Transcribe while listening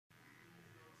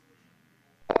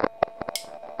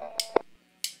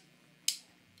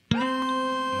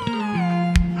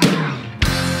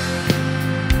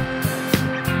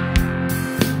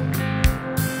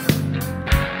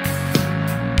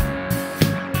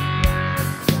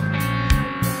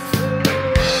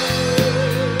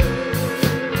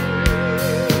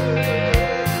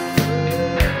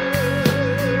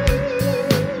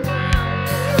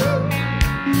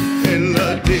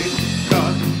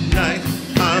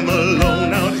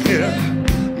alone out here,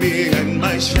 me and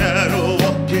my shadow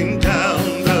walking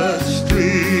down the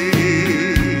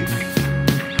street.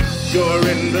 You're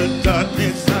in the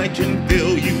darkness, I can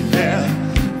feel you there.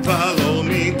 Follow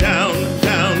me down,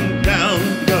 down, down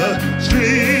the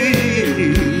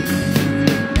street.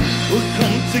 Well,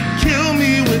 come to kill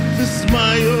me with a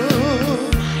smile,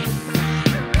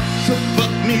 to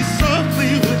fuck me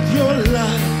softly with your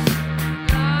life.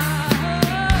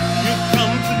 You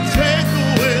come to take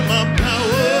away my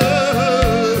power.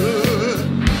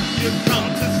 You come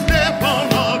to step on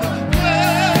all the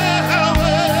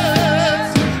flowers.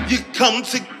 You come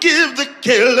to give the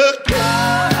killer.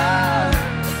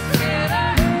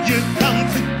 You come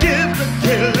to give the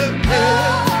killer.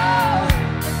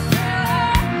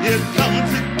 You come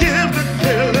to give the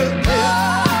killer.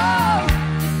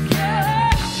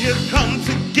 You come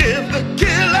to give the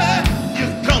killer. You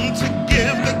come to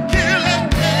give the killer.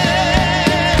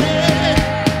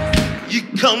 You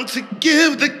come to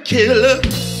give the killer.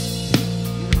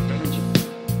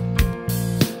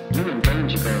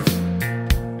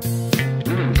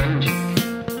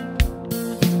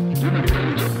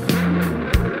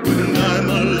 When I'm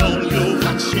alone, you're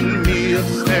watching me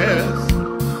upstairs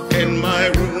in my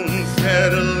room,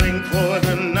 settling for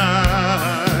the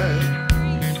night.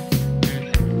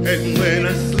 And when I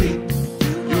sleep,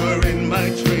 you're in my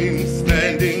dreams,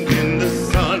 standing in the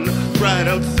sun, right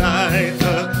outside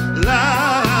the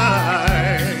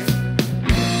light.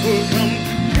 Will come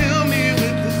to kill me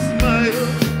with a smile.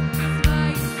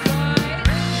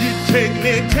 You take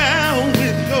me down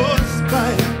with your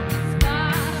spite.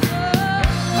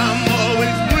 I'm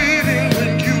always bleeding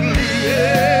when you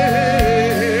leave,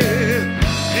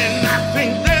 and I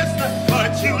think that's the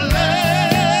part you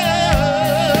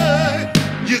like.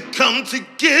 You come to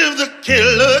give the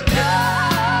killer.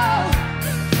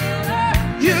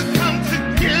 You come to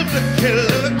give the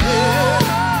killer.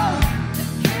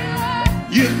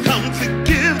 You come to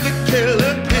give the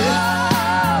killer.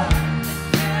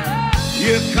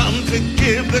 You come to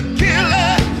give the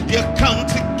killer. You come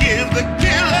to give the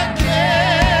killer.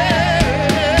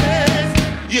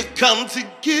 You come to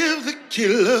give the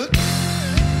killer.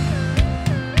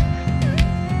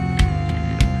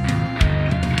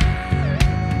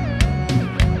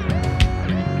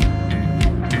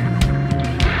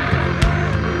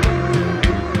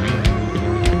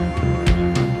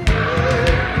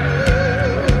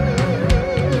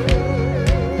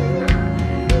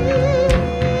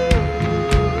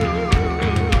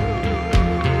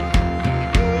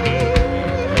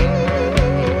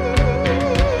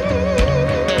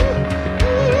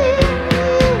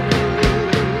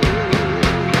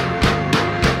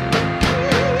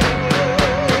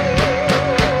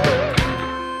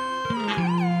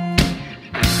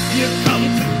 You come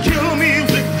to kill me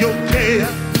with your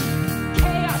chaos,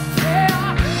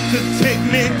 to take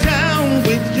me down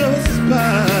with your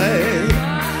spite.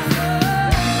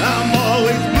 I'm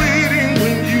always bleeding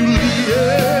when you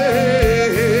leave,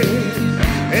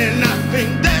 and I think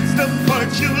that's the part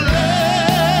you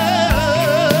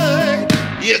like.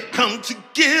 You come to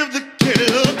give the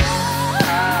killer.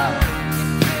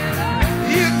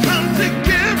 You come to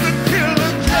give the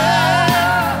killer.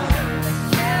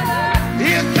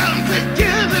 You come to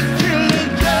give the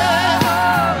killer.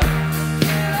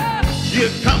 You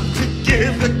come to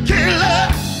give the killer.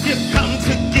 You come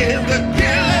to give the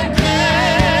killer.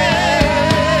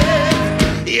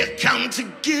 You come to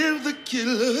give the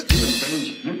killer.